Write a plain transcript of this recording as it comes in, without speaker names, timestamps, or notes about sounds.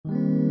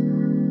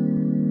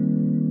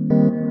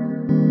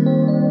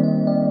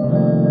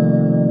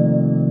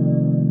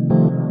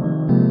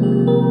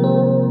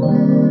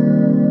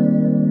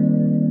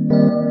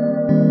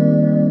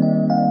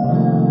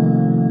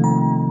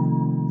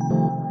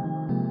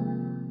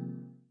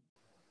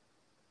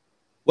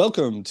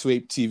Welcome to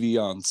Ape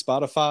TV on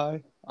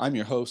Spotify. I'm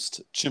your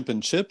host, Chimp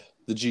and Chip,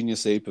 the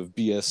genius ape of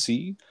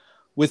BSC.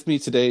 With me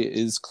today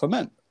is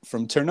Clement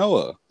from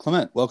Ternoa.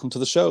 Clement, welcome to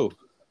the show.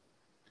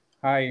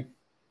 Hi,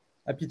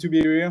 happy to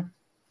be here.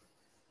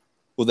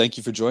 Well, thank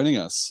you for joining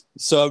us.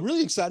 So I'm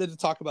really excited to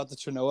talk about the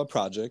Ternoa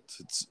project.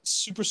 It's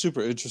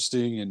super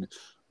interesting and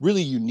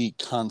really unique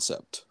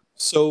concept.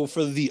 So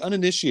for the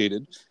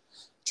uninitiated,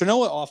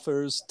 Ternoa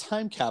offers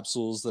time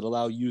capsules that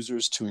allow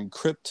users to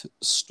encrypt,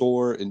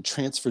 store, and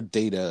transfer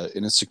data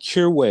in a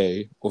secure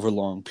way over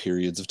long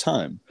periods of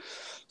time.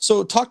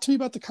 So talk to me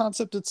about the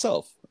concept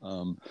itself.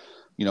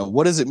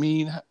 What does it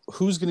mean?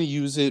 Who's going to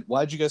use it?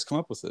 Why did you guys come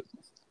up with it?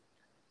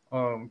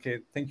 Okay,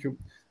 thank you.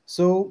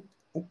 So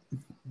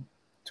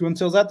to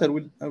answer that,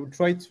 I will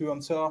try to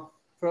answer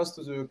first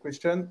to the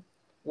question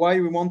why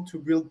we want to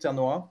build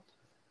Ternoa.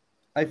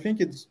 I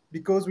think it's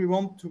because we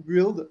want to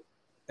build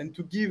and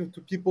to give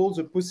to people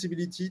the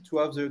possibility to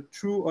have the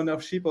true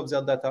ownership of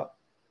their data.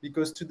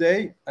 Because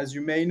today, as you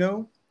may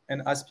know,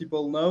 and as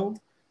people know,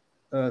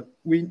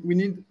 we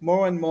need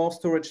more and more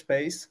storage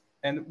space.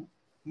 And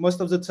most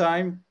of the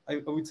time,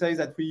 I would say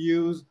that we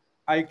use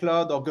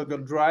iCloud or Google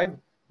Drive.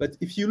 But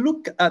if you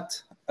look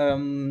at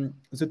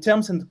the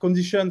terms and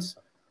conditions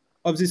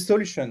of this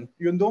solution,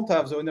 you don't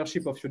have the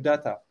ownership of your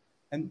data.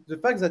 And the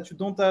fact that you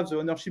don't have the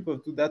ownership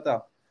of the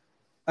data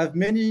have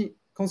many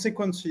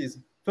consequences.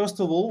 First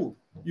of all,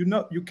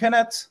 you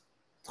cannot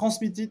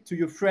transmit it to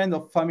your friend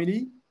or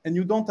family, and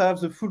you don't have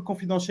the full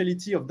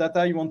confidentiality of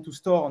data you want to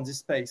store on this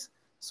space.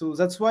 So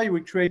that's why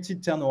we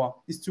created Ternoa,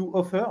 is to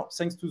offer,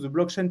 thanks to the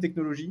blockchain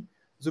technology,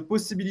 the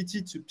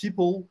possibility to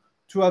people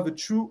to have a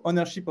true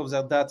ownership of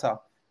their data.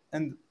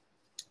 And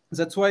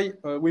that's why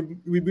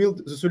we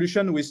built the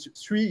solution with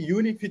three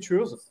unique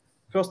features.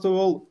 First of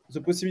all, the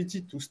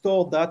possibility to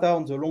store data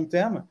on the long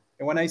term.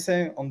 And when I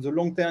say on the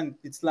long term,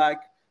 it's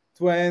like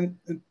 10,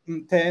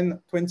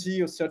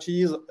 20 or 30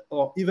 years,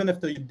 or even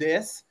after your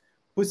death,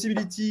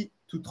 possibility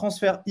to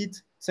transfer it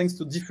thanks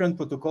to different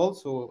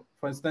protocols. So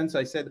for instance,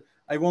 I said,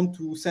 I want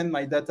to send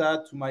my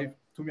data to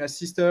my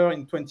sister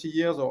in 20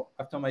 years or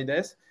after my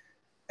death.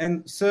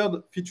 And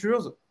third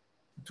features,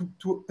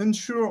 to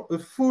ensure a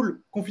full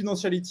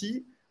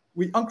confidentiality,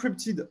 we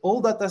encrypted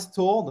all data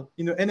stored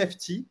in an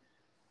NFT,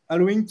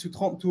 allowing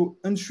to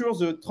ensure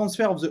the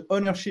transfer of the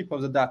ownership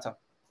of the data.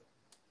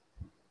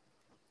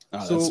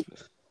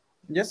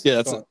 Yes.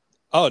 Yeah.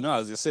 I was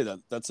gonna say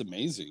that's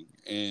amazing.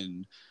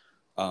 And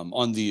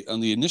on the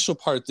initial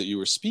part that you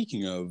were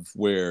speaking of,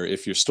 where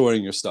if you're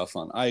storing your stuff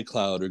on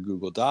iCloud or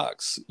Google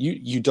Docs,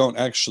 you don't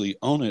actually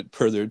own it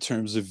per their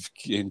terms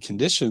and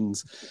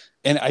conditions.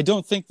 And I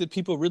don't think that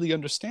people really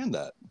understand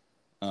that.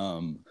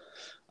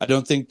 I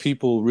don't think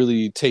people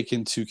really take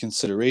into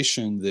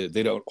consideration that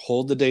they don't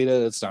hold the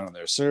data. It's not on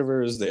their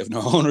servers. They have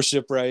no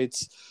ownership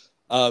rights.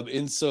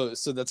 And so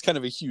that's kind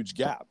of a huge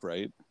gap,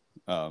 right?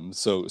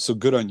 So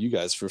good on you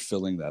guys for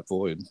filling that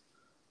void.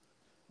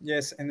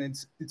 Yes, and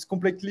it's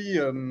completely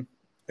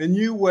a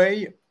new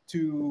way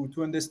to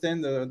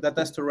understand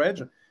data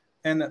storage.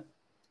 And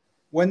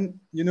when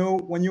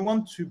you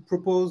want to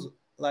propose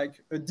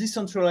like a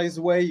decentralized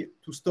way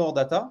to store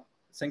data,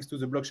 thanks to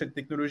the blockchain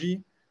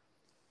technology,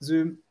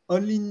 the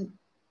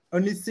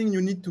only thing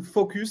you need to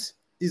focus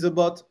is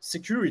about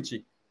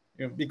security,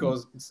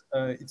 because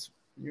it's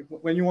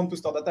when you want to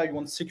store data, you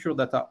want secure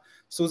data.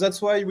 So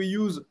that's why we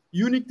use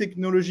unique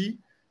technology,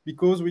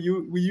 because we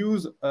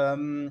use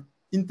Intel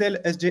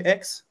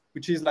SGX,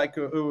 which is like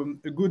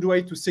a good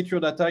way to secure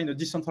data in a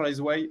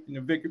decentralized way,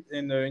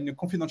 in a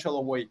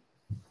confidential way.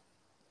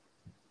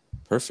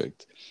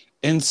 Perfect.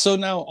 And so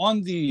now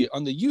on the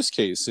use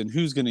case and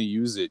who's going to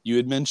use it, you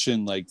had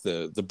mentioned like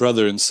the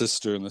brother and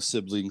sister and the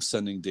siblings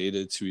sending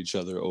data to each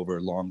other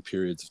over long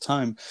periods of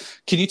time.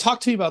 Can you talk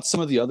to me about some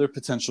of the other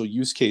potential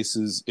use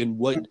cases and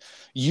what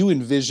you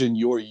envision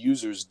your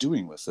users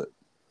doing with it?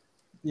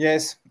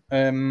 Yes.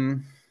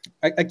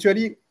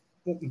 Actually,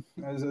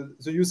 the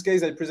use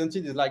case I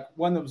presented is like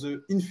one of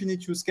the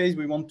infinite use cases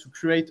we want to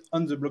create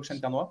on the blockchain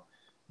Ternoa,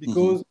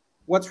 because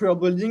what we are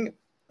building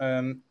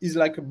is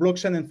like a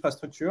blockchain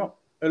infrastructure,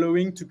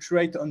 allowing to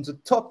create on the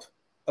top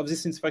of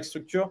this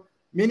infrastructure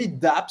many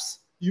dApps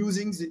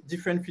using the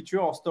different features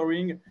of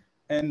storing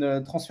and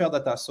transfer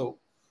data. So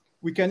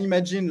we can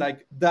imagine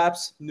like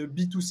dApps in a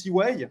B2C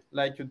way,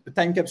 like a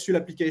time capsule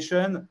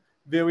application,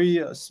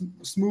 very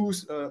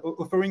smooth,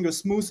 offering a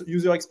smooth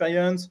user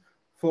experience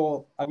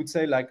for, I would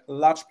say, like a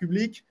large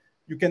public.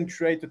 You can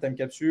create a time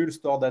capsule,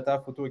 store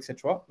data, photo,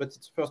 etc. But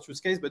it's first use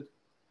case. But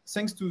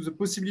thanks to the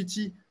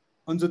possibility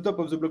on the top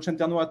of the blockchain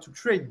Ternoa to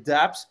create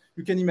dApps,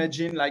 you can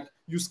imagine like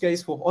use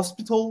case for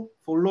hospital,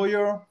 for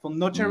lawyer, for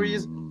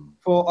notaries,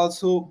 for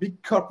also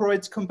big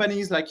corporate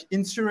companies like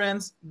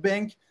insurance,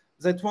 bank,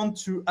 that want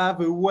to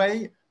have a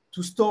way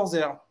to store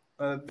their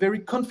very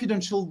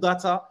confidential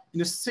data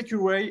in a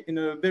secure way, in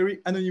a very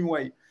anonymous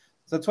way.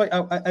 That's why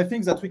I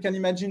think that we can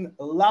imagine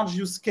a large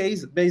use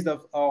case based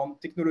on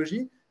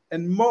technology.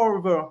 And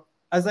moreover,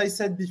 as I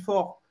said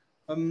before,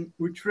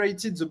 we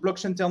created the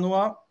blockchain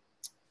Ternoa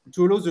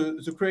to allow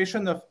the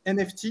creation of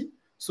NFT.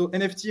 So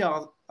NFT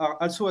are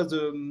also at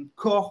the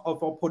core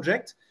of our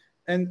project.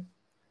 And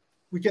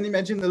we can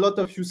imagine a lot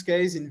of use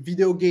cases in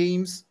video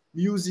games,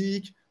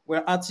 music,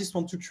 where artists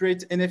want to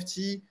create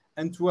NFT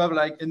and to have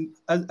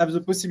have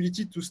the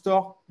possibility to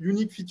store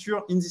unique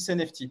feature in this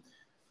NFT.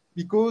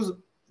 Because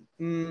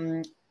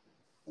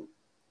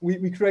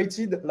we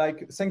created,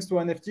 thanks to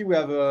NFT, we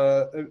have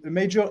a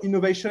major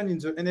innovation in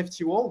the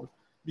NFT world,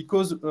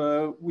 because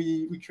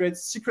we create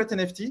secret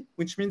NFT,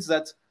 which means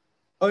that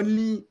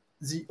only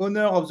the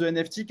owner of the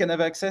NFT can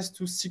have access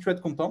to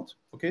secret content.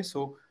 Okay,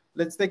 so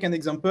let's take an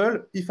example.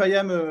 If I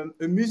am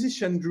a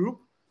musician group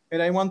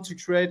and I want to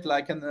create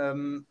a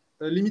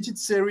limited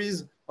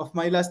series of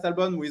my last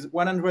album with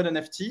 100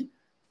 NFT,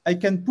 I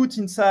can put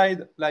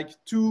inside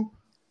 2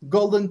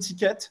 golden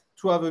tickets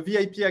to have a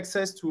VIP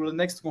access to the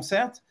next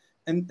concert.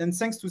 And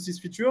thanks to this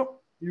feature,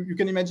 you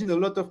can imagine a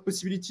lot of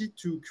possibility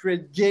to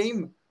create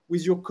game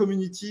with your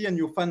community and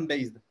your fan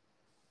base.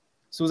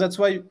 So that's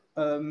why,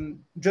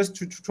 just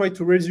to try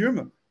to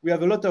resume, we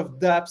have a lot of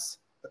dApps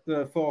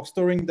for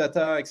storing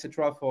data,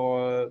 etc.,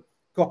 for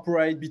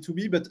corporate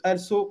B2B, but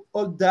also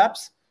all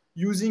dApps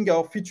using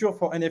our feature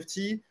for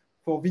NFT,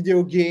 for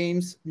video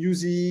games,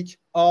 music,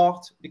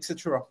 art,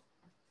 etc.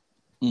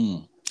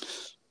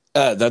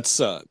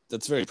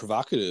 That's very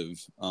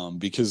provocative,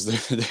 because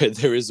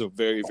there is a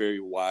very, very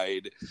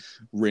wide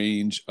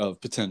range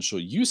of potential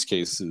use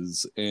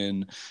cases.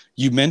 And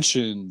you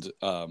mentioned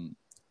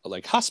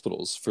like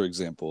hospitals, for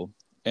example.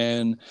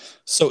 And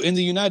so in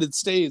the United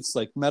States,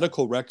 like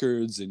medical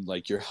records and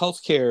like your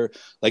healthcare,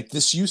 like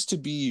this used to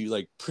be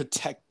like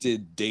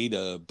protected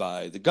data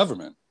by the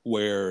government,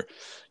 where,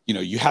 you know,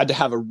 you had to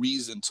have a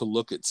reason to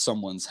look at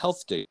someone's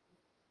health data.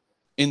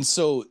 And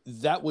so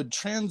that would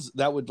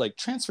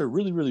transfer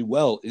really, really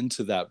well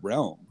into that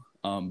realm,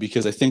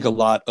 because I think a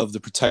lot of the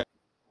protection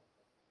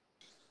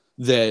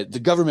that the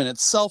government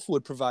itself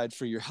would provide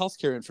for your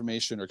healthcare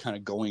information are kind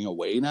of going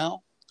away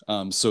now.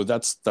 So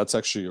that's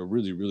actually a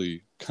really,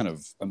 really kind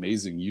of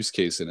amazing use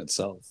case in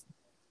itself.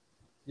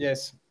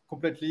 Yes,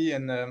 completely.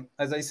 And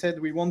as I said,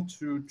 we want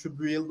to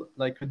build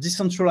like a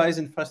decentralized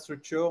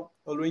infrastructure,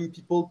 allowing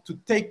people to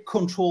take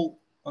control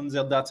on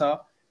their data,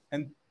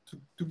 and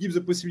to give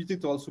the possibility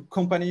to also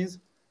companies,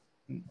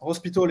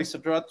 hospital,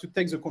 etc., to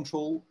take the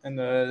control and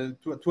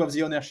to have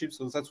the ownership.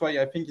 So that's why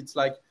I think it's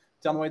like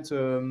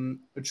Ternua,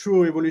 a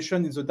true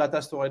revolution in the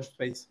data storage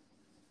space.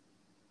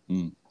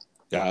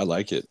 Yeah, I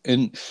like it.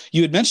 And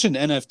you had mentioned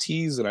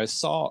NFTs, and I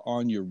saw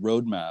on your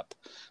roadmap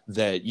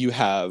that you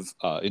have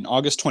in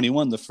August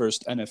 21 the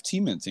first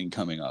NFT minting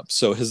coming up.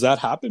 So has that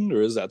happened,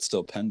 or is that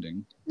still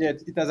pending? Yeah,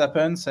 it has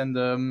happened,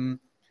 and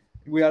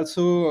we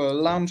also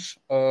launched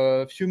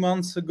a few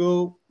months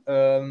ago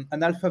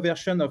an alpha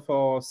version of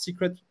our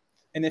secret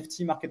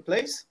NFT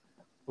marketplace.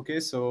 Okay,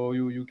 so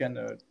you can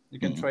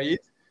try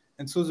it.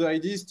 And so the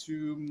idea is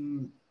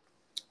to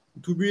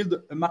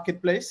build a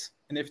marketplace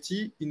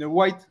NFT in a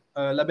white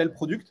label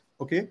product.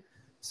 Okay,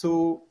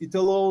 so it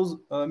allows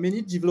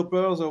many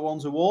developers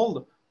around the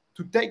world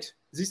to take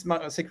this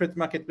secret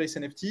marketplace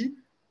NFT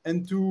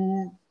and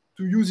to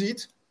use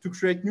it to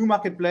create new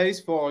marketplace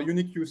for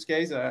unique use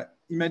case.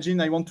 Imagine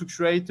I want to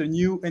create a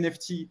new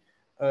NFT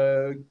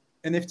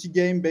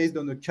game based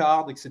on a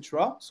card,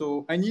 etc.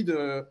 So I need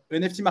an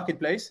NFT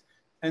marketplace,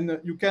 and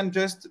you can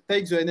just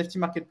take the NFT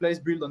marketplace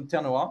built on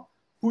Ternua,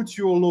 put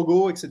your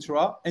logo,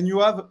 etc., and you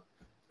have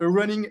a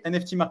running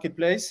NFT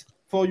marketplace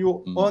for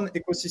your own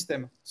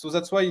ecosystem. So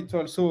that's why it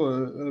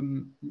also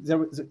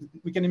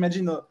we can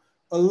imagine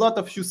a lot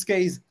of use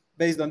case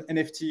based on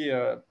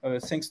NFT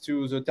thanks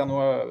to the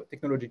Ternua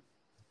technology.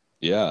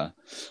 Yeah,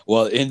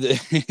 well, in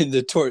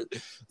the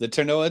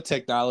Ternua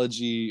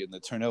technology and the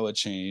Ternua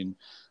chain,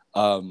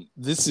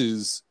 this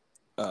is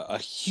a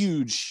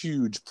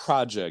huge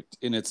project,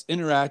 and it's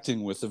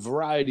interacting with a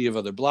variety of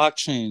other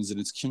blockchains, and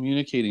it's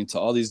communicating to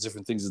all these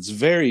different things. It's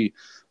very,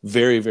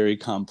 very, very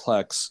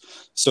complex.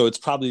 So it's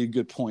probably a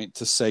good point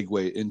to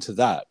segue into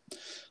that.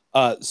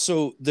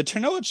 So the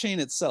Ternua chain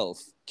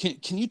itself,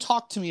 can you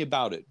talk to me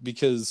about it?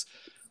 Because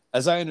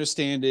as I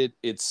understand it,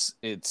 it's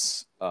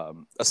a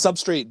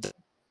substrate.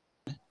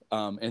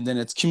 And then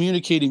it's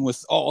communicating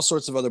with all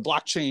sorts of other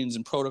blockchains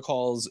and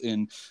protocols.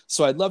 And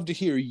so I'd love to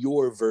hear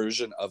your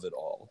version of it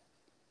all.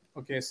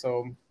 Okay,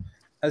 so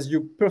as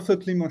you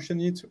perfectly mentioned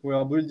it, we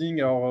are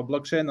building our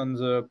blockchain on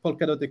the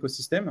Polkadot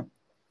ecosystem.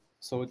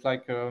 So it's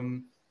like,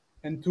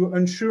 and to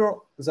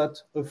ensure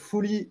that a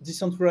fully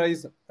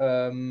decentralized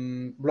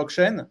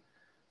blockchain,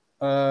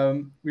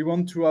 we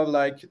want to have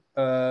like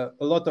a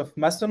lot of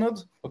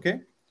masternodes,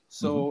 okay?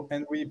 So,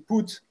 and we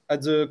put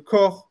at the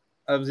core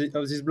of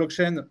this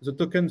blockchain the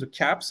token, the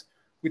caps,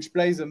 which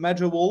plays a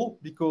major role,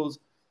 because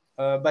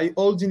by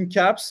holding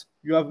caps,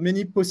 you have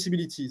many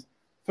possibilities.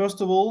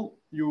 First of all,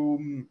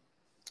 in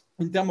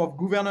terms of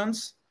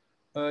governance,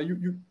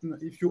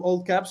 if you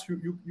hold caps,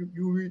 you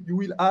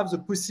will have the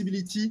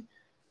possibility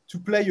to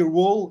play a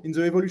role in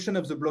the evolution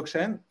of the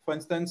blockchain. For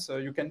instance,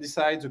 you can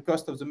decide the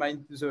cost of the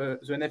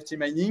NFT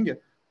mining,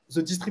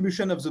 the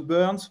distribution of the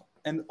burns,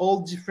 and all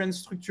different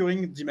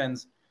structuring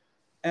demands.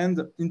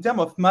 And in terms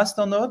of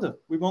masternode,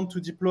 we want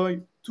to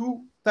deploy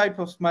two types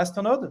of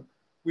masternode.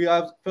 We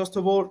have, first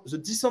of all, the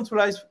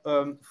decentralized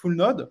full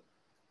node.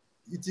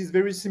 It is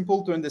very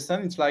simple to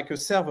understand. It's like a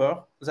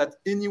server that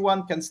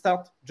anyone can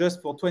start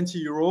just for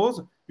 20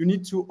 euros. You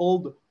need to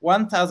hold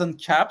 1,000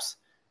 caps,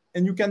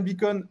 and you can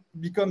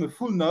become a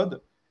full node.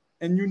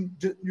 And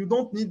you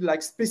don't need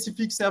like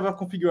specific server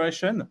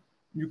configuration.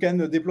 You can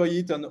deploy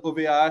it on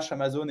OVH,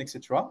 Amazon,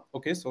 etc.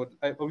 Okay, so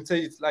I would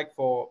say it's like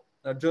for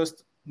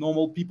just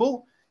normal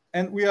people.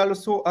 And we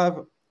also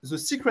have the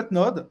secret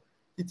node.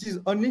 It is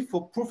only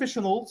for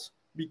professionals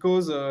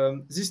because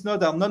these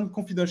nodes are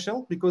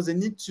non-confidential because they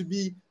need to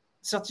be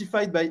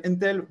certified by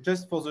Intel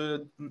just for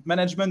the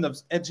management of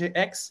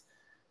EdgeX.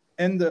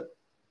 And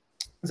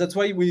that's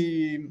why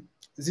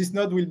this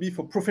node will be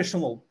for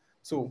professional.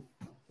 So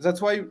that's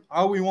why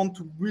how we want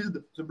to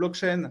build the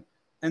blockchain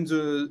and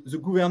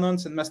the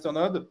governance and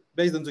masternode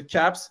based on the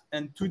caps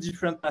and two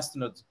different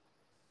masternodes.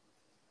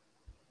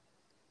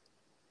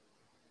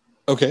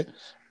 Okay.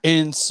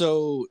 And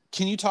so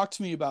can you talk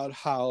to me about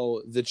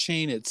how the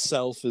chain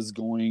itself is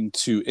going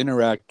to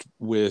interact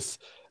with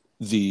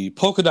the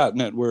Polkadot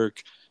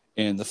network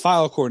and the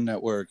Filecore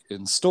network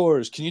and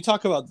stores? Can you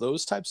talk about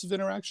those types of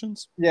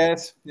interactions?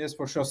 Yes,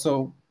 for sure.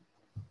 So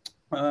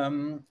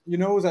you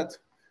know that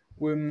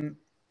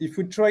if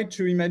we try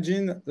to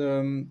imagine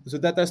the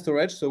data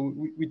storage, so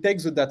we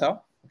take the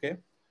data, okay,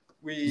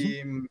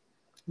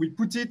 we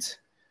put it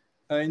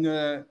in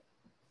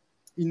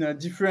a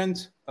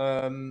different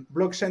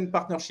blockchain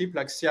partnership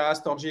like Sierra,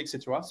 Storj,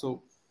 etc.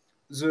 So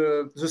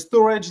the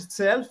storage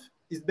itself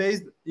is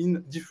based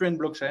in different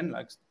blockchain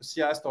like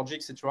Sierra, Storj,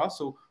 etc.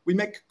 So we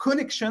make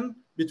connection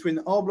between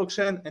our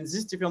blockchain and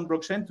this different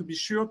blockchain to be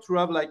sure to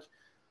have like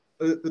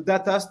a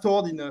data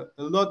stored in a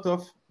lot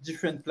of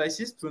different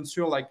places to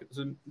ensure like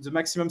the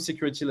maximum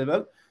security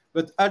level.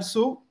 But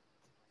also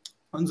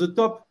on the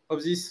top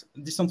of this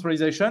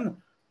decentralization,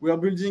 we are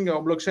building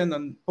our blockchain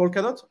on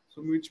Polkadot,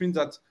 so which means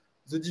that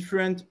the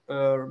different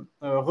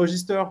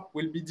register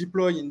will be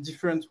deployed in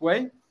different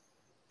way.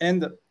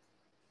 And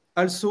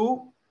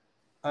also,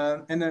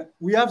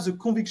 we have the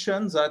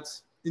conviction that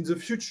in the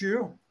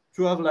future,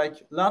 to have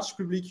like large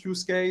public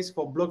use case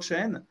for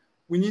blockchain,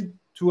 we need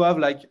to have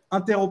like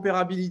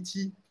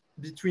interoperability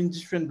between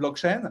different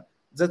blockchain.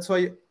 That's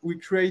why we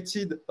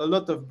created a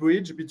lot of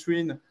bridge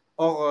between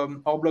our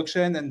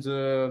blockchain and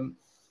the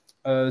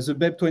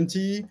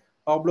BEP20,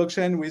 our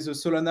blockchain with the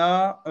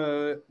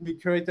Solana. We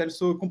create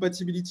also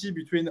compatibility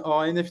between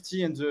our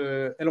NFT and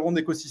the Elrond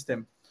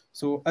ecosystem.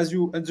 So as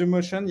you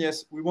mentioned,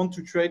 yes, we want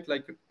to create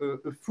like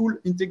a full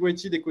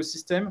integrated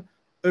ecosystem,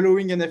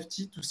 allowing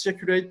NFT to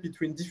circulate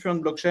between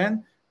different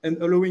blockchain and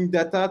allowing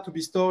data to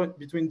be stored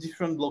between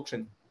different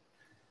blockchain.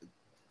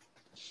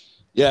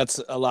 Yeah,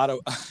 it's a lot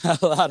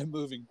of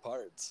moving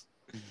parts.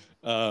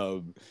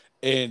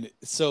 And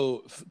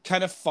so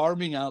kind of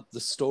farming out the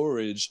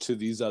storage to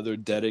these other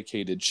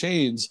dedicated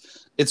chains,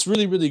 it's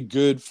really, really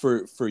good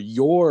for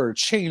your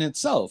chain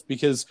itself,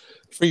 because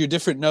for your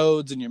different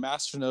nodes and your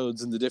master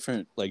nodes and the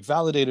different like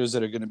validators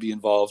that are going to be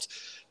involved,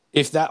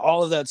 if that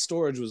all of that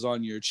storage was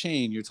on your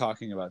chain, you're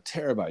talking about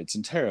terabytes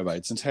and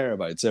terabytes and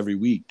terabytes every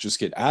week just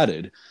get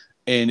added.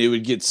 And it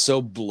would get so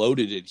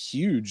bloated and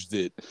huge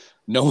that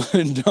no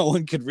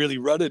one could really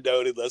run a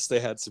node unless they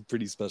had some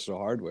pretty special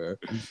hardware.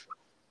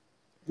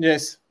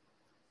 Yes.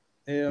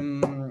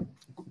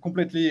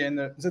 Completely, and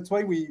that's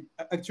why we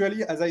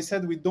actually, as I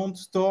said, we don't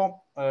store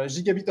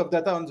gigabit of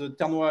data on the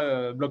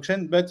Ternoa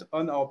blockchain, but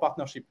on our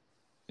partnership.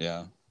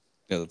 Yeah,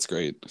 that's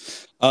great.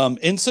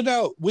 And so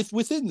now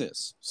within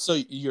this, so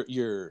you've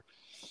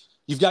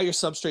got your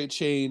substrate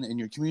chain and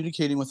you're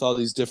communicating with all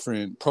these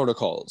different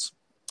protocols.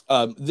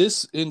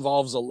 This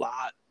involves a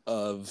lot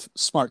of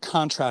smart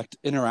contract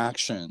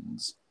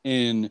interactions.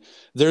 And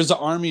there's an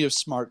army of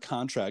smart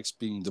contracts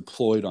being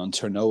deployed on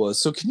Ternoa.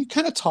 So can you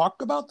kind of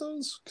talk about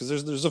those?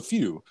 Because there's a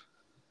few.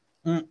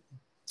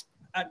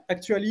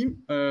 Actually,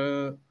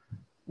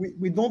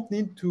 we don't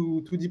need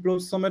to deploy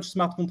so much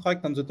smart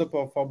contract on the top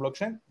of our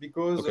blockchain,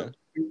 because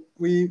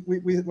we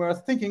were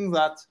thinking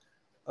that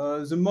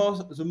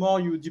the more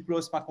you deploy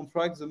smart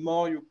contracts, the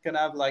more you can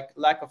have like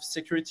lack of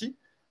security.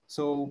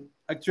 So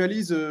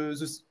actually,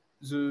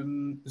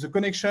 the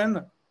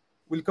connection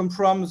will come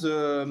from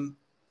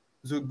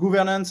the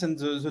governance and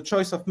the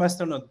choice of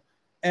masternode.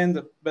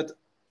 But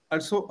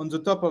also on the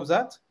top of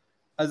that,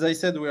 as I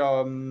said, we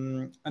are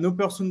an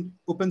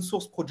open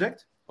source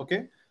project.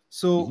 Okay,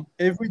 so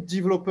every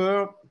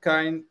developer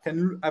can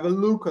have a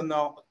look on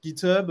our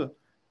GitHub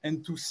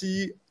and to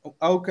see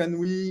how can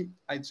we,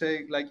 I'd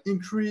say, like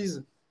increase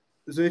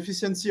the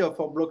efficiency of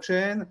our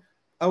blockchain.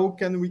 How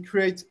can we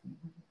create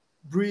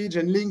bridge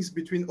and links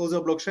between other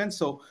blockchains?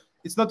 So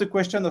it's not a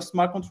question of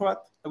smart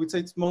contract. I would say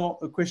it's more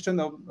a question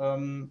of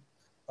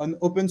on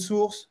open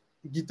source,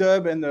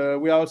 GitHub,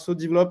 and we also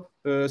develop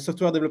a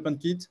software development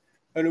kit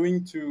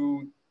allowing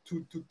to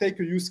take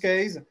a use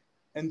case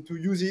and to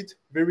use it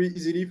very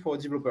easily for a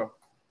developer.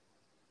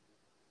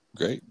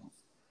 Great.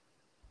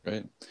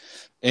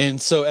 And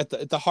so at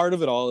the heart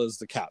of it all is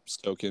the CAPS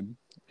token.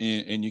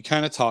 and you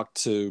kind of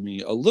talked to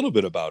me a little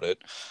bit about it,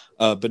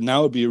 but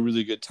now would be a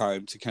really good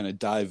time to kind of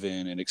dive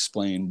in and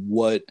explain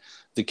what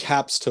the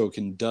CAPS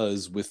token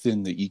does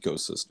within the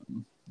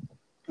ecosystem.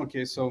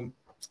 Okay, so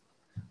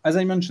as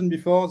I mentioned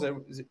before,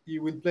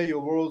 you will play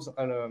your roles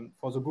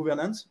for the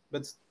governance,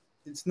 but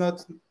it's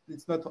not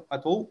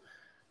at all.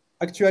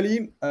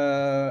 Actually,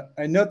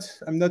 I'm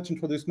not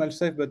introduced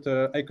myself, but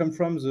I come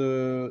from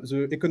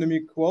the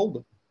economic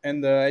world,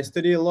 and I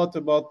study a lot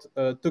about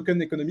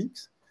token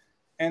economics.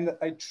 And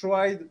I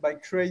tried by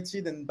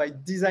creating and by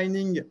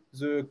designing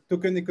the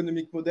token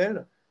economic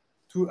model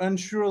to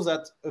ensure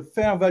that a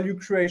fair value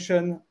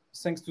creation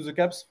thanks to the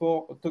caps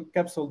for a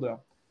caps holder.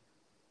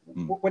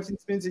 What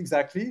it means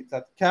exactly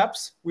that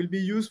caps will be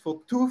used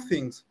for two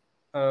things.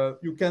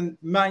 You can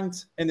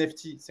mint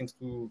NFT thanks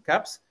to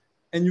caps,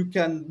 and you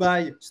can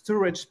buy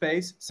storage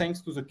space thanks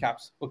to the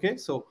caps. Okay,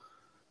 so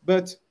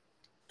but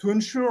to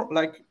ensure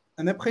like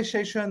an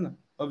appreciation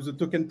of the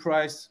token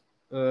price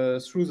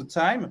through the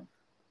time,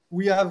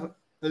 we have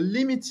a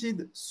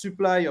limited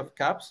supply of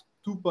caps,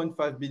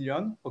 2.5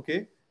 billion.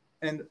 Okay,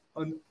 and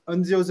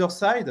on the other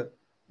side,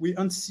 we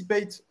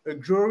anticipate a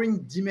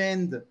growing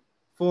demand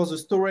for the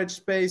storage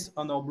space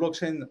on our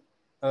blockchain.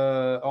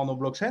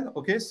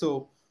 Okay,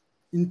 so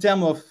in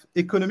terms of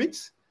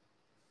economics,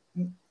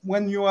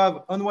 when you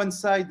have on one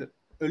side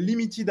a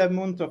limited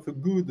amount of a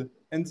good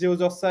and the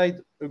other side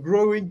a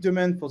growing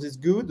demand for this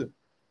good,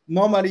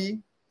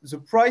 normally the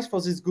price for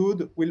this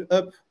good will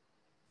up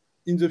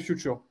in the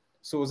future.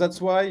 So that's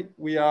why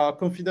we are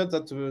confident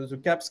that the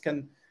caps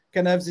can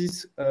have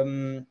this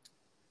a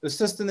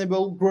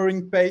sustainable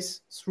growing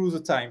pace through the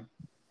time.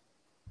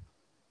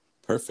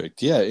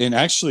 Perfect. Yeah, and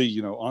actually,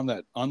 you know, on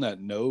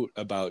that note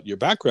about your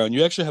background,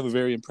 you actually have a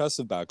very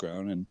impressive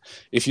background. And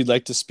if you'd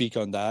like to speak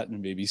on that, and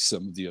maybe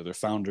some of the other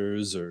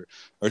founders or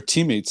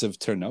teammates of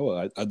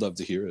Ternoa, I'd love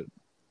to hear it.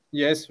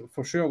 Yes,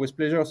 for sure, with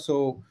pleasure.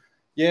 So,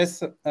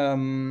 yes,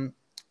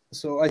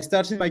 so I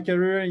started my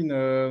career in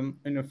an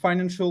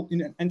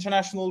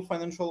international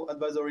financial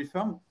advisory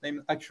firm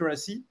named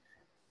Accuracy,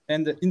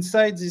 and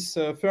inside this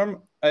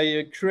firm,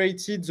 I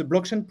created the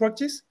blockchain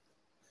practice,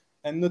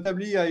 and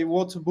notably, I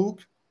wrote a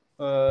book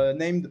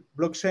named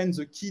Blockchain,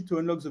 the Key to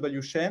Unlock the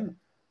Value Chain,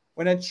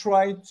 when I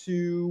tried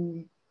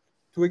to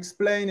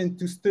explain and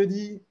to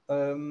study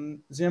the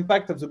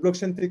impact of the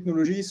blockchain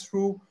technology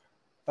through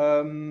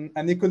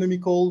an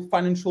economical,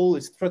 financial,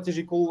 and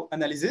strategical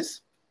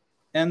analysis.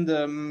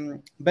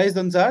 And based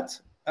on that,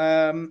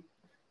 I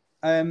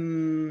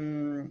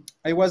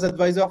was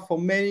advisor for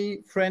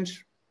many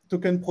French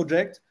token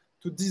projects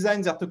to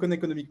design their token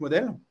economic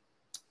model.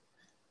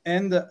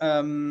 And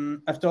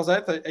after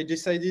that, I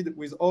decided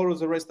with all of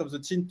the rest of the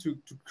team to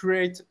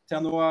create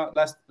Ternoa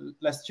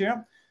last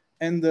year.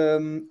 And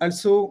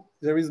also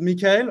there is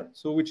Michael,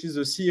 so which is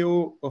the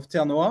CEO of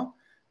Ternoa,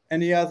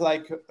 and he has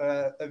like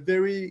a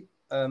very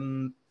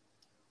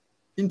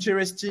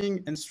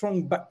interesting and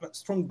strong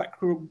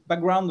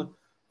background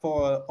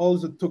for all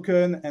the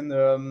token and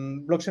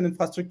blockchain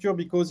infrastructure,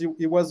 because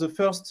he was the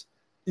first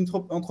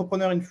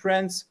entrepreneur in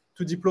France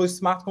to deploy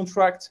smart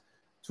contracts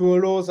to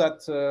allow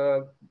that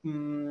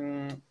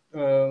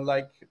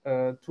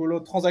to allow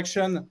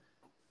transaction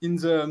in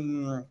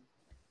the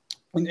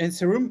in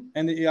Ethereum,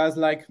 and he has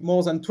like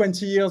more than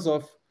 20 years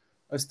of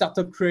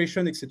startup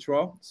creation,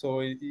 etc.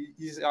 So he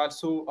is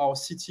also our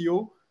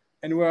CTO,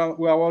 and we are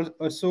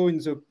also in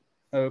the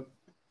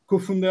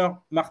co-founder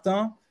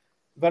Martin,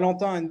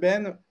 Valentin, and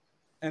Ben,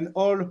 and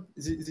all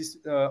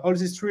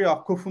these three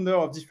are co-founder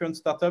of different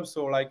startups.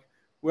 So like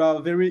we are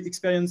a very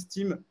experienced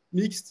team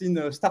mixed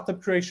in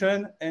startup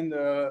creation and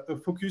a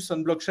focus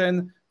on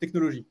blockchain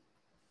technology.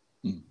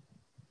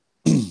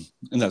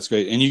 And that's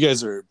great. And you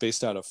guys are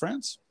based out of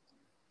France?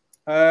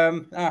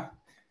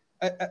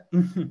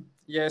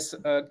 Yes,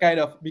 kind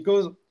of,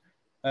 because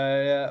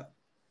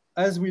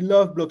as we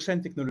love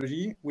blockchain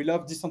technology, we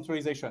love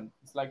decentralization.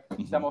 It's like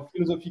in terms of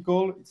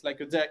philosophical, it's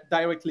like a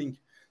direct link.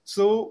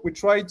 So we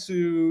try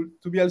to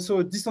be also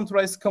a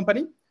decentralized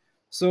company.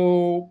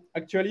 So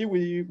actually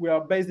we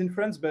are based in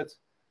France, but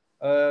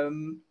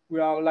we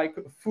are like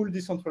full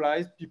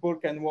decentralized. People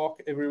can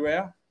work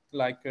everywhere,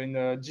 like in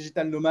a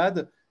digital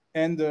nomad.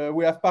 And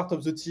we have part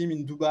of the team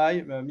in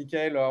Dubai.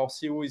 Michael, our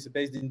CEO, is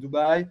based in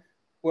Dubai.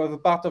 We have a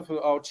part of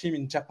our team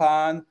in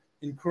Japan,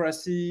 in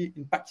Karachi,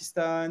 in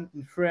Pakistan,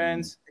 in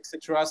France,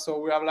 etc. So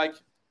we are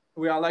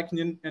like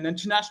an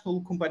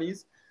international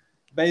companies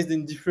based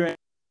in different.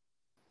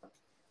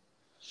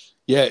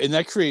 Yeah, and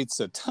that creates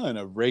a ton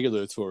of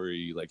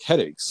regulatory like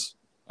headaches.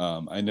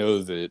 I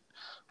know that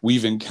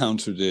we've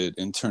encountered it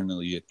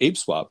internally at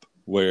ApeSwap,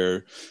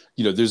 where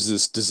there's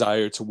this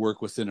desire to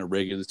work within a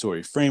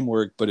regulatory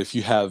framework, but if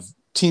you have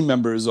team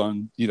members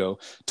on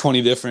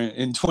 20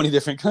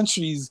 different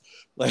countries,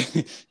 like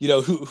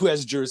who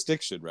has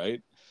jurisdiction,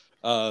 right?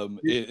 And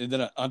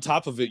then on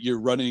top of it, you're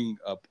running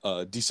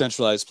a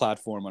decentralized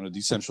platform on a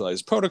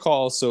decentralized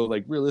protocol. So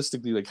like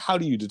realistically, like how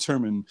do you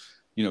determine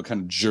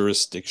kind of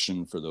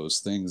jurisdiction for those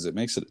things? It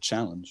makes it a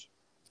challenge.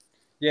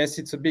 Yes,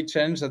 it's a big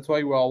challenge. That's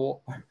why we are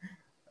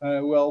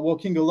we are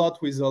working a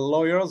lot with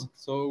lawyers,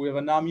 so we have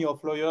an army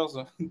of lawyers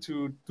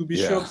to be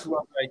sure to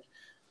have like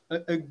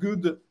a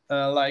good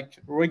like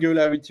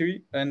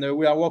regularity, and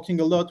we are working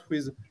a lot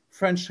with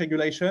French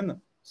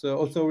regulation, so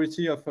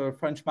authority of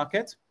French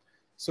market.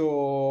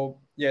 So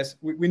yes,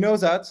 we know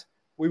that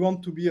we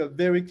want to be a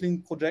very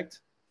clean project,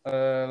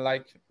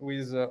 like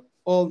with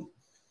all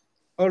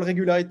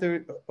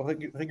regulatory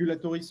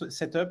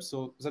setup.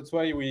 So that's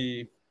why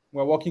we're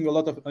working a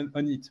lot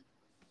on it.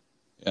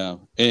 Yeah,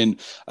 and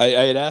I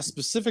had asked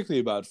specifically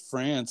about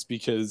France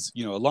because,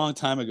 you know, a long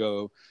time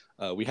ago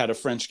we had a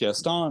French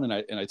guest on, and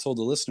I told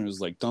the listeners,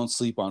 like, don't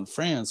sleep on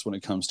France when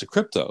it comes to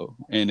crypto,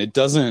 and it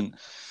doesn't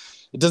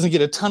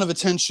get a ton of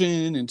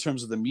attention in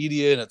terms of the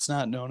media, and it's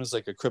not known as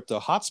like a crypto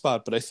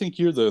hotspot. But I think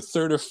you're the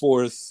third or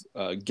fourth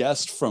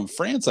guest from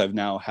France I've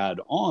now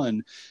had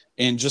on,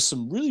 and just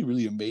some really,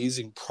 really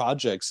amazing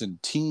projects and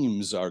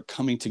teams are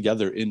coming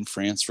together in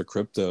France for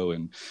crypto,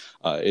 and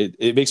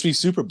it makes me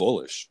super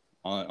bullish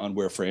on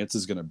where France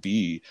is going to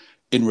be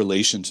in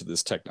relation to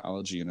this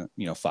technology in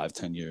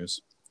 5-10 years.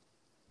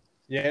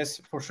 Yes,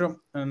 for sure.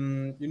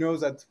 You know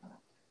that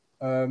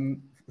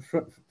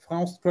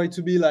France tried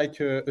to be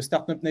like a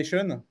startup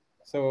nation.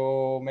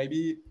 So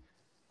maybe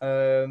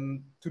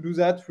to do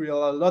that, we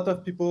are a lot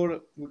of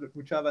people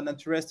which have an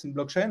interest in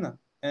blockchain.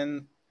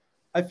 And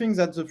I think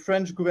that the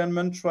French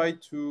government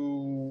tried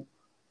to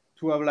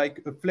have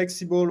like a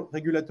flexible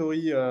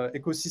regulatory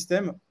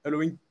ecosystem,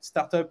 allowing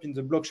startup in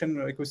the blockchain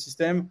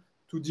ecosystem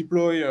to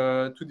deploy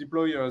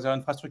their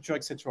infrastructure,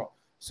 etc.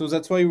 So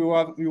that's why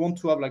we want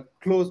to have like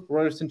close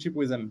relationship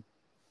with them.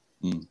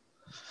 Mm.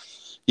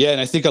 Yeah,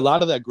 and I think a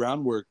lot of that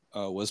groundwork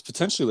was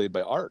potentially laid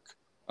by ARK,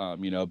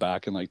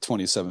 back in like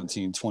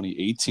 2017,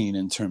 2018,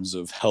 in terms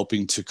of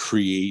helping to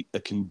create a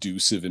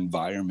conducive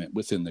environment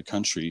within the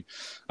country.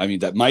 I mean,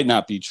 that might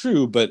not be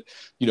true, but,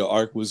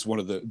 ARK was one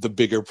of the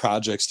bigger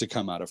projects to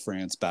come out of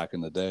France back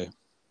in the day.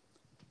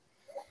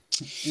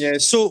 Yeah.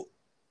 So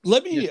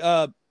let me,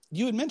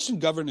 you had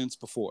mentioned governance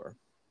before.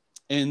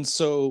 And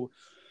so,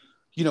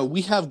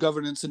 we have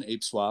governance in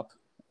ApeSwap.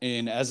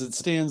 And as it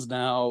stands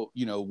now,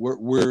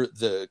 we're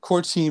the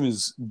core team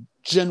is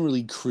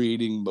generally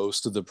creating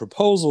most of the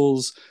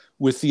proposals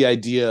with the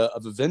idea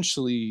of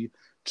eventually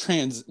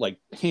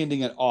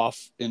handing it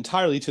off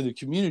entirely to the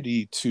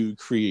community to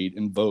create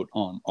and vote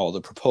on all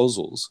the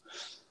proposals.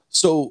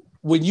 So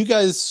when you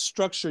guys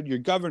structured your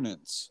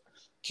governance,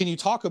 can you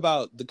talk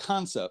about the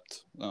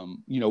concept,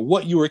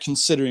 what you were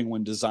considering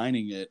when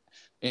designing it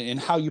and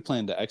how you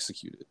plan to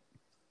execute it?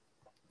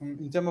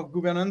 In terms of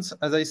governance,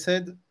 as I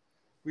said,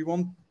 we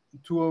want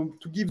to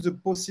give the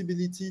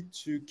possibility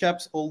to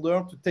CAPS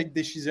holder to take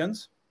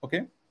decisions.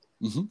 Okay.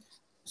 Mm-hmm.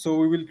 So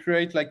we will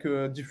create like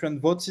a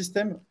different vote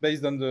system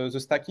based on the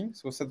stacking.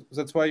 So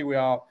that's why we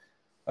are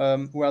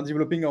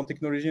developing our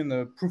technology in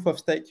a proof of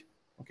stake.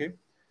 Okay.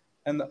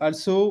 And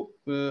also,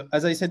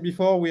 as I said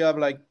before, we have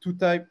like two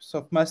types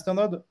of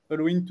masternode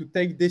allowing to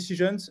take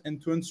decisions and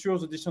to ensure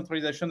the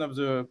decentralization of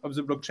the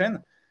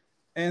blockchain.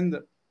 And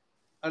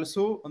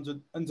also on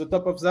the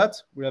top of that,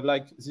 we have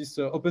like this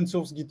open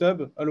source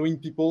GitHub allowing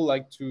people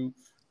like to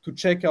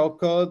check our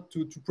code,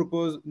 to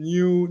propose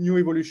new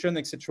evolution,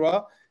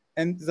 etc.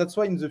 And that's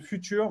why in the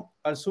future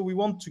also we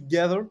want to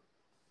gather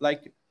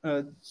like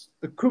a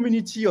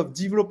community of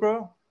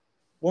developers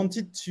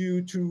wanted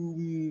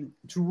to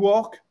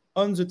work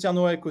on the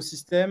Ternoa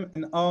ecosystem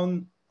and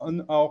on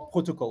our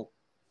protocol.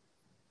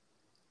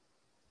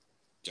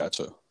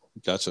 Gotcha.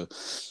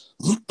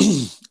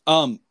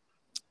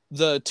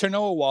 The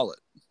Ternoa wallet.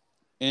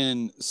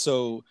 And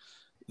so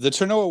the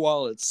Ternoa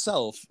wallet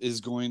itself is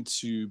going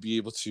to be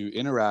able to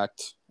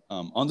interact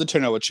on the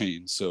Ternoa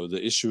chain. So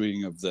the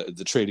issuing of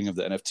the trading of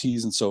the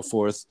NFTs and so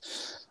forth.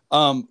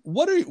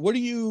 What are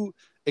you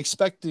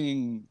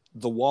expecting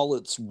the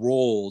wallet's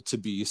role to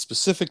be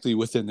specifically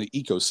within the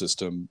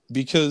ecosystem?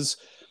 Because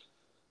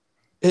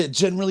it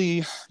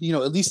generally,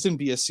 at least in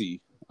BSC,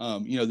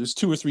 there's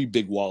 2 or 3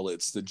 big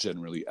wallets that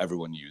generally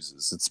everyone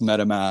uses. It's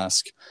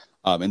MetaMask.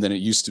 And then it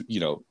used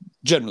to,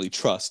 generally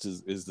Trust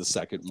is the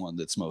second one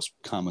that's most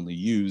commonly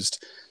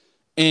used.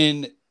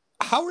 And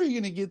how are you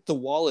going to get the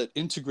wallet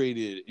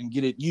integrated and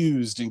get it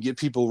used and get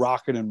people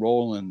rocking and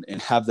rolling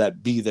and have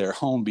that be their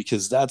home?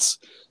 Because that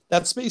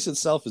space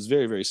itself is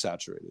very, very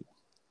saturated.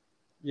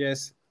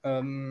 Yes.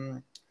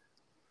 First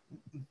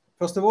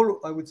of all,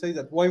 I would say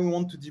that why we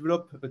want to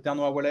develop a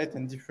Ternoa wallet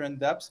and different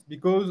dApps,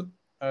 because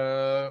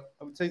I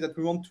would say that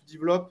we want to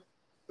develop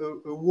a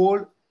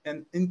whole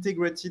and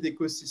integrated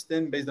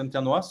ecosystem based on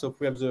Ternoa. So if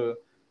we have the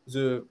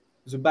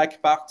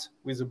back part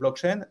with the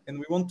blockchain, and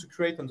we want to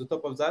create on the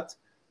top of that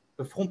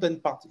a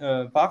front-end part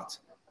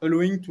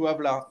allowing to have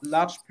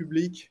large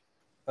public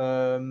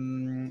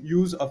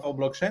use of our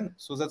blockchain.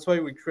 So that's why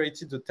we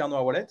created the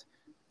Ternoa wallet.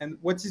 And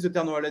what is the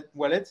Ternoa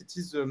wallet? It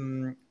is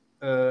an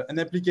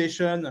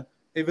application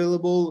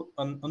available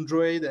on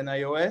Android and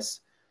iOS,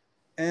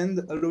 and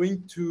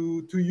allowing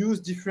to use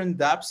different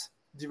dApps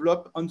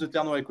developed on the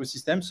Ternoa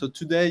ecosystem. So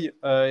today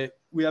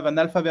we have an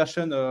alpha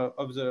version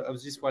of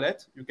this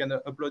wallet. You can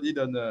upload it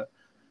on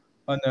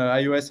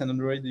iOS and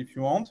Android if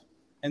you want.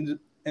 and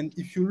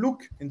if you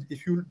look and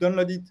if you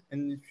download it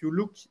and if you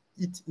look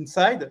it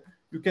inside,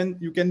 you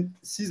can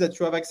see that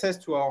you have access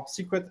to our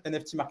secret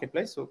NFT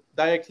marketplace. So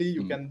directly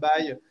you can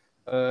buy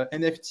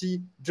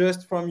NFT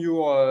just from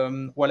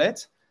your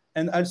wallet.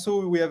 And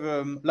also we have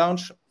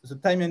launched the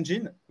Time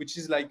Engine, which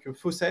is like a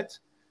faucet,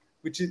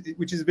 which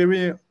is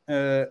very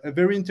a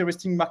very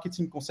interesting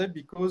marketing concept,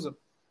 because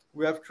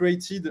we have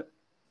created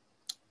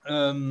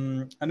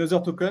another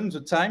token,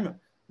 the Time,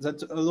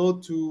 that allow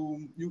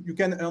to you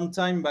can earn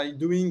time by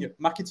doing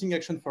marketing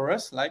action for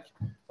us, like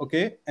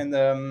okay,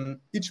 and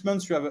each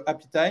month you have a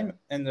happy time,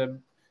 and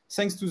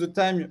thanks to the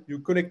time you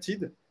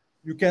collected,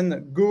 you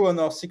can go on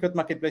our secret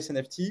marketplace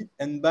NFT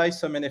and buy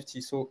some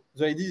NFT. So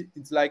the idea,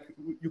 it's like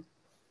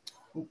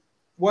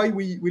why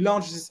we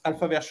launched this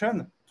alpha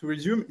version, to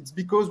resume, it's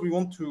because we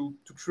want to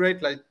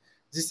create like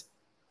this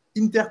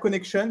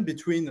interconnection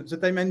between the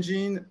Time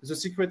Engine, the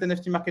secret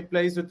NFT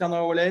marketplace, the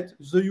Ternoa wallet,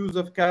 the use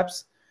of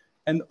caps,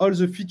 and all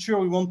the feature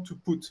we want to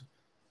put.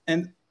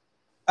 And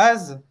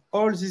as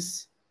all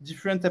these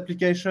different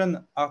applications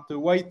are the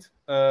white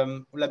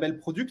label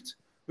product,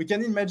 we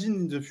can imagine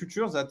in the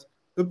future that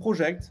a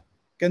project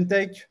can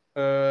take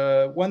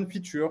one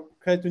feature,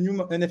 create a new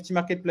NFT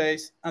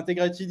marketplace,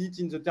 integrated it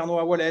in the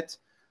Ternoa wallet,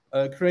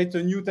 create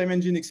a new Time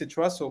Engine,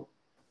 etc. So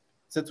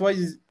that's why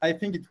I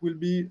think it will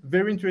be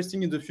very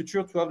interesting in the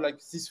future to have like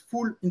this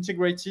full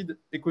integrated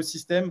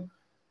ecosystem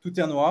to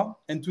Ternoa.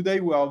 And today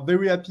we are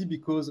very happy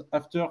because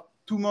after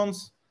 2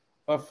 months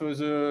of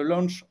the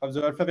launch of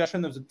the alpha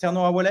version of the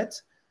Ternoa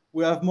wallet,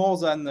 we have more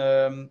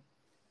than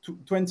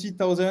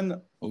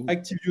 20,000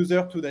 active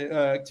user today.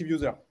 Active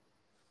user.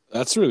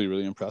 That's really,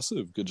 really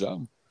impressive. Good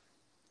job.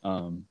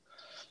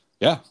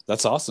 Yeah,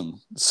 that's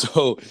awesome.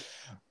 So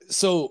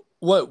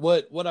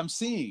what I'm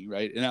seeing,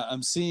 right? And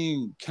I'm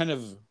seeing kind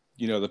of,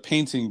 you know, the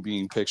painting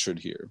being pictured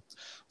here.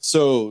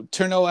 So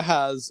Ternoa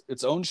has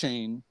its own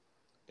chain,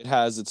 it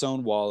has its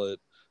own wallet,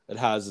 it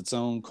has its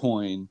own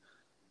coin,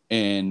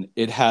 and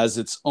it has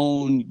its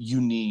own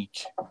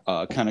unique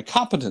kind of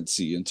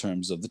competency in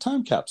terms of the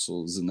time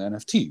capsules and the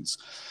NFTs.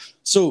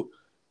 So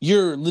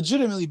you're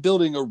legitimately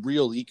building a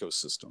real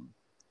ecosystem,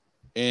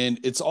 and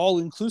it's all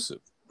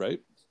inclusive,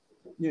 right?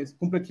 Yes,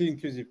 completely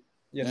inclusive.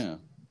 Yes. Yeah.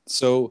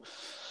 So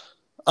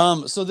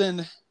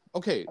then,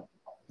 okay,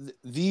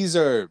 these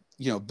are,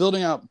 you know,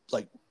 building out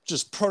like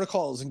just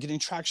protocols and getting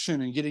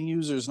traction and getting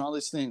users and all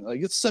these things.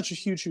 Like, it's such a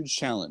huge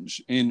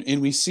challenge,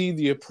 and we see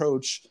the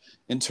approach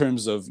in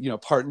terms of, you know,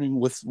 partnering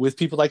with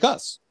people like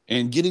us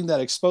and getting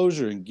that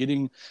exposure and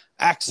getting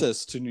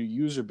access to new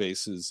user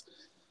bases.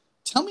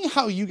 Tell me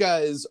how you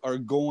guys are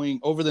going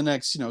over the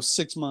next, you know,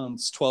 6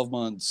 months, 12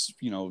 months,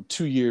 you know,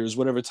 2 years,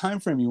 whatever time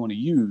frame you want to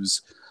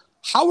use.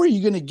 How are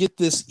you going to get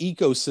this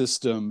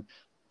ecosystem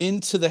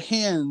into the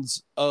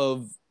hands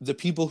of the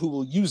people who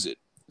will use it?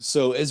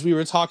 So as we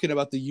were talking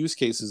about the use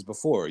cases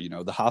before, you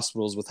know, the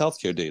hospitals with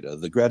healthcare data,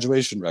 the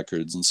graduation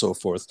records, and so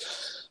forth,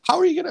 how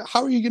are you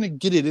gonna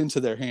get it into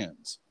their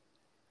hands?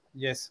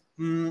 Yes,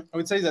 I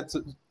would say that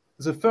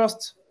the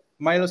first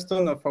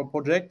milestone of our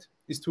project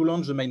is to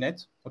launch the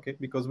mainnet. Okay,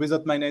 because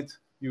without mainnet,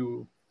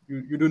 you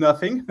do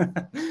nothing.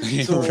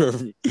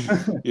 So,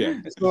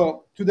 yeah.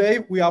 So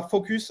today we are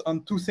focused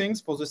on 2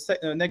 things for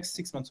the next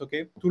 6 months.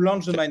 Okay, to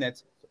launch the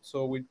mainnet.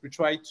 So we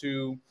try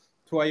to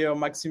hire a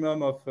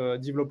maximum of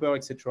developer,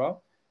 etc.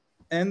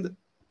 And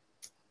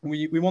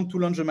we want to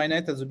launch the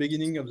mainnet at the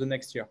beginning of the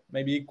next year,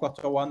 maybe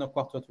Q1 or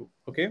Q2.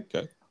 Okay.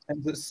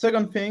 And the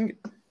second thing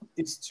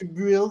is to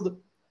build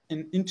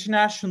an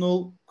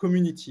international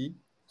community.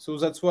 So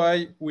that's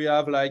why we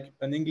have like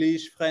an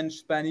English, French,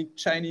 Spanish,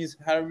 Chinese,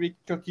 Arabic,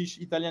 Turkish,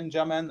 Italian,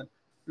 German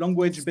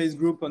language-based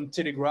group on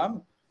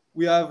Telegram.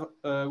 We are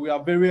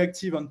very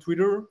active on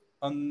Twitter,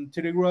 on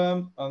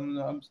Telegram,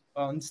 on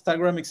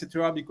Instagram,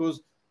 etc.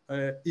 Because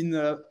in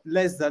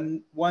less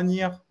than 1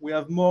 year, we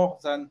have more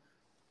than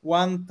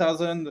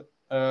 1,000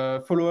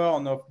 followers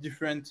on our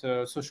different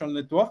social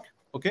network.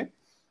 Okay,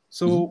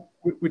 so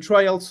we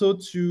try also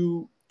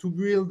to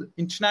build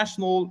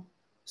international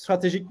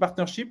strategic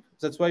partnership.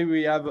 That's why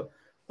we have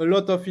a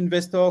lot of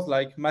investors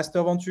like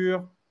Master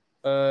Venture,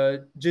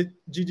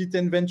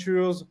 GD10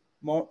 Ventures,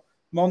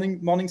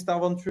 Morningstar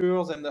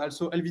Ventures, and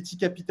also LVT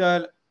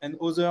Capital and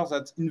others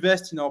that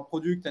invest in our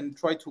product and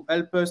try to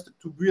help us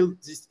to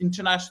build this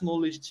international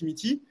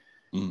legitimacy.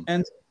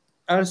 And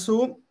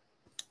also,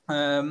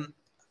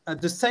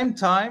 at the same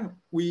time,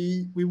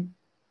 we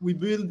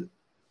build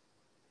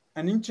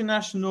an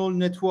international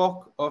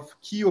network of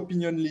key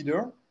opinion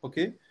leaders,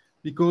 okay?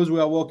 Because we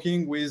are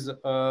working with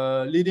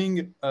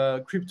leading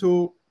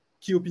crypto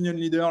key opinion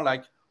leader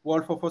like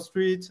Wolf of Wall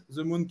Street,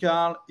 the Moon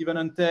Carl,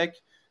 Ivan Tech.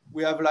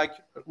 We have like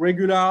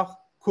regular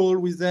call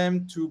with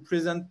them to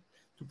present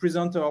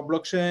our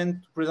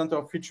blockchain, to present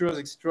our features,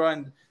 etc.,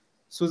 and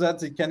so that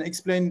they can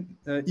explain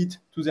it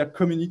to their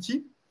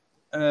community.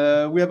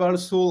 We have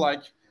also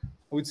like,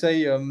 I would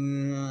say,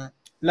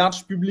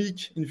 large public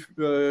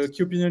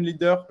key opinion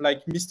leader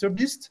like Mr.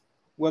 Beast,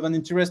 who have an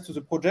interest to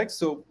the project.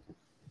 So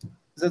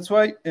that's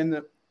why,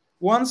 and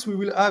once we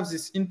will have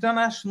this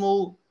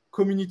international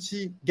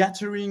community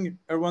gathering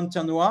around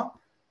Ternoa.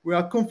 We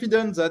are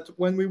confident that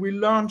when we will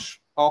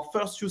launch our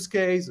first use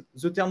case,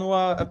 the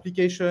Ternoa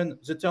application,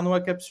 the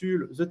Ternoa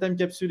capsule, the time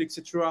capsule,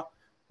 etc.,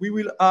 we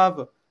will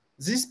have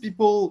these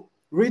people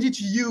ready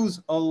to use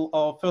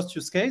our first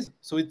use case.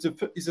 So it's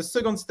a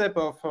second step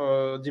of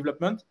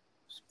development.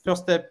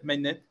 First step,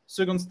 mainnet.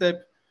 Second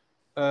step,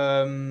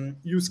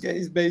 use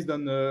case based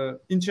on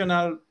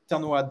internal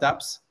Ternoa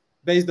dApps,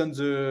 based on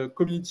the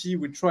community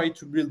we try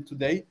to build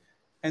today.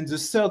 And the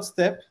third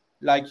step,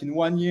 like in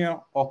 1 year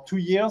or 2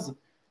 years,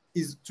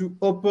 is to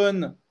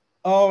open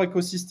our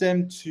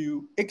ecosystem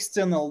to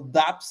external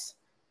dApps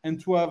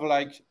and to have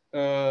like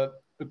a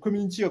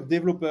community of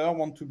developers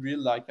want to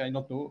build like, I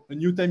don't know, a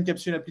new time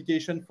capsule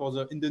application for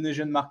the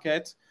Indonesian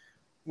market,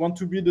 want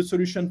to build a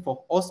solution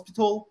for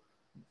hospital,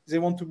 they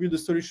want to build a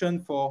solution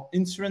for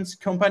insurance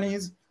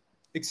companies,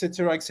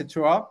 etc.,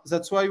 etc.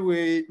 That's why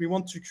we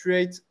want to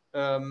create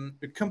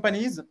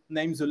companies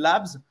named the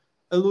Labs,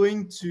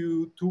 allowing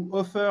to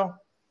offer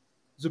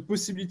the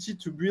possibility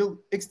to build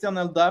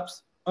external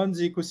dApps on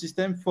the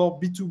ecosystem for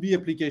B2B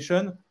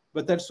application,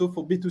 but also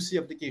for B2C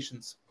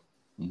applications.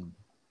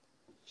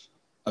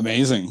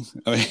 Amazing.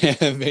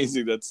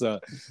 Amazing. That's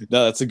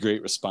a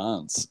great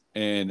response.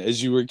 And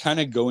as you were kind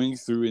of going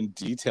through and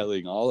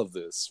detailing all of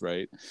this,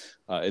 right?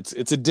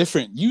 It's a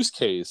different use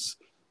case,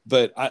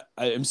 but I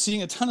am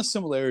seeing a ton of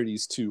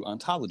similarities to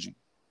Ontology.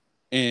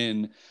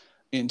 And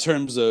in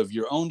terms of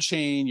your own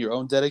chain, your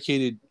own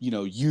dedicated,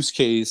 use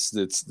case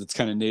that's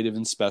kind of native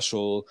and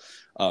special,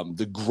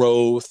 the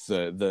growth,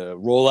 the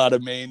rollout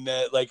of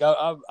mainnet, like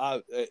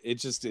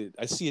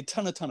I see a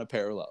ton of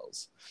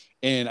parallels,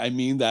 and I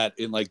mean that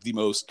in like the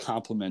most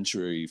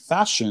complementary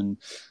fashion,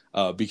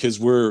 because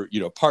we're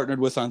partnered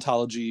with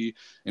Ontology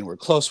and we're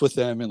close with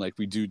them, and like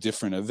we do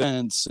different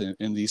events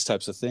and these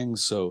types of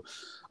things. So,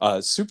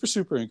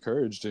 super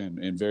encouraged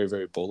and very,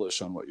 very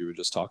bullish on what you were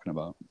just talking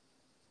about.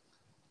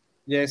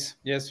 Yes.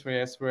 We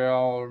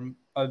are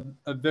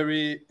a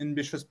very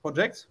ambitious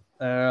project.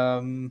 We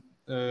are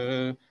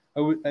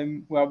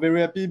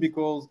very happy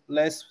because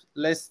less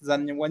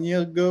than 1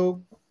 year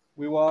ago,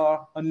 we were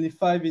only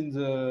 5 in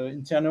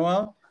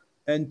Ternoa,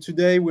 and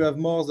today we have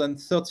more than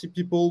 30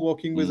 people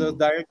working with us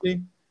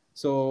directly.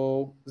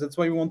 So that's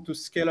why we want to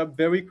scale up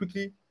very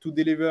quickly to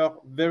deliver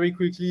very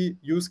quickly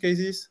use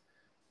cases,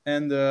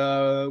 and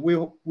we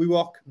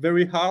work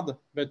very hard.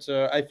 But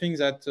I think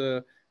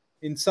that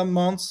in some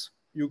months,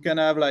 you can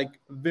have like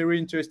very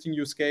interesting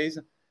use case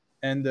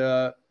and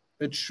a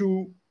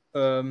true,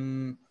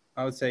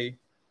 I would say,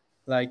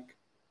 like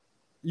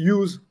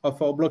use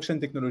of our blockchain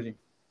technology.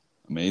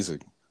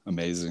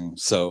 Amazing.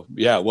 So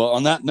yeah, well,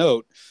 on that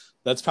note,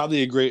 that's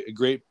probably a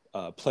great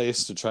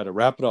place to try to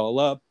wrap it all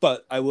up.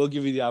 But I will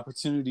give you the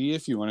opportunity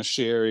if you want to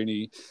share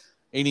any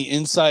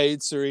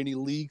insights or any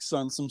leaks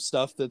on some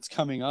stuff that's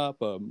coming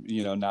up.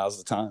 Now's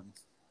the time.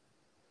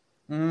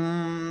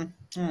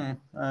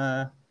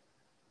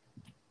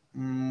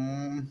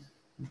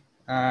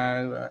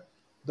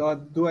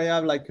 Do I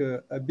have like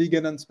a big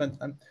announcement?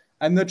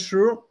 I'm not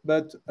sure,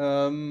 but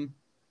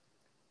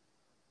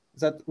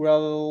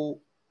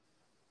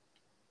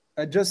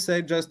I just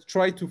say just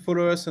try to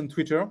follow us on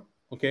Twitter,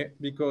 okay?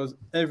 Because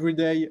every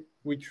day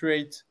we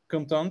create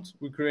content,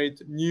 we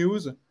create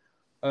news.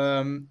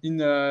 In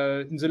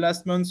the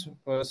last month,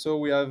 so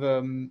we have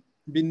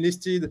been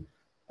listed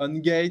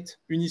on Gate,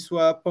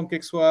 Uniswap,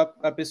 PancakeSwap,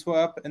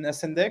 AppSwap, and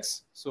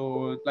Ascendex.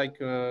 So like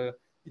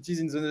it is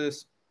in the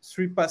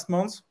 3 past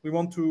months. We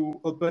want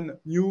to open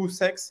new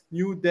SEX,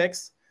 new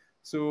DEX.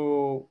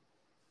 So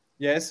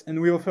yes, and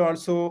we offer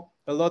also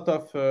a lot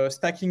of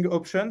stacking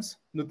options,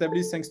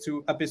 notably thanks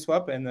to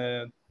AppSwap.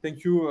 And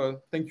thank you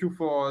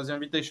for the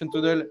invitation,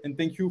 Todel, and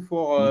thank you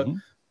for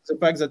the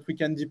fact that we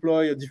can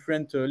deploy a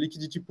different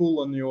liquidity pool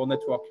on your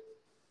network.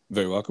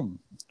 Very welcome.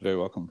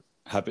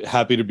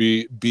 Happy to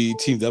be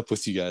teamed up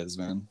with you guys,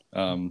 man.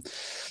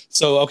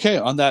 So okay,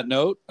 on that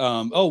note,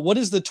 what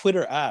is the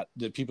Twitter @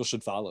 that people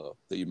should follow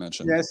that you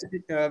mentioned? Yes,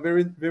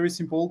 very, very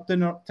simple,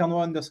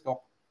 Ternoa_.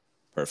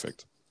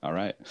 Perfect. All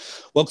right.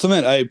 Well,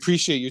 Clement, I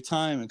appreciate your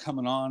time and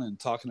coming on and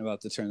talking about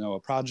the Ternoa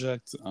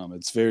project.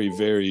 It's very,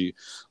 very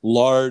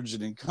large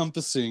and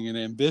encompassing and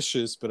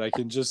ambitious, but I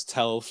can just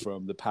tell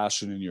from the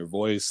passion in your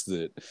voice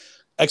that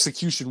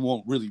execution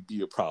won't really be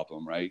a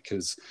problem, right?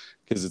 Because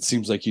it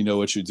seems like you know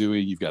what you're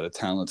doing. You've got a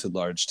talented,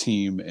 large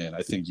team, and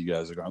I think you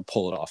guys are going to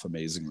pull it off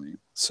amazingly.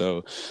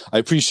 So I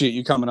appreciate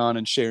you coming on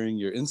and sharing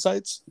your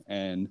insights.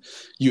 And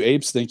you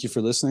apes, thank you for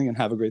listening and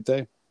have a great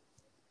day.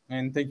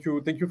 And thank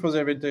you for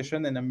the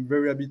invitation, and I'm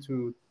very happy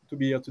to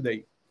be here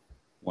today.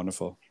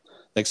 Wonderful.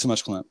 Thanks so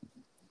much, Clement.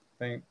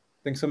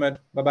 Thanks so much.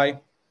 Bye-bye.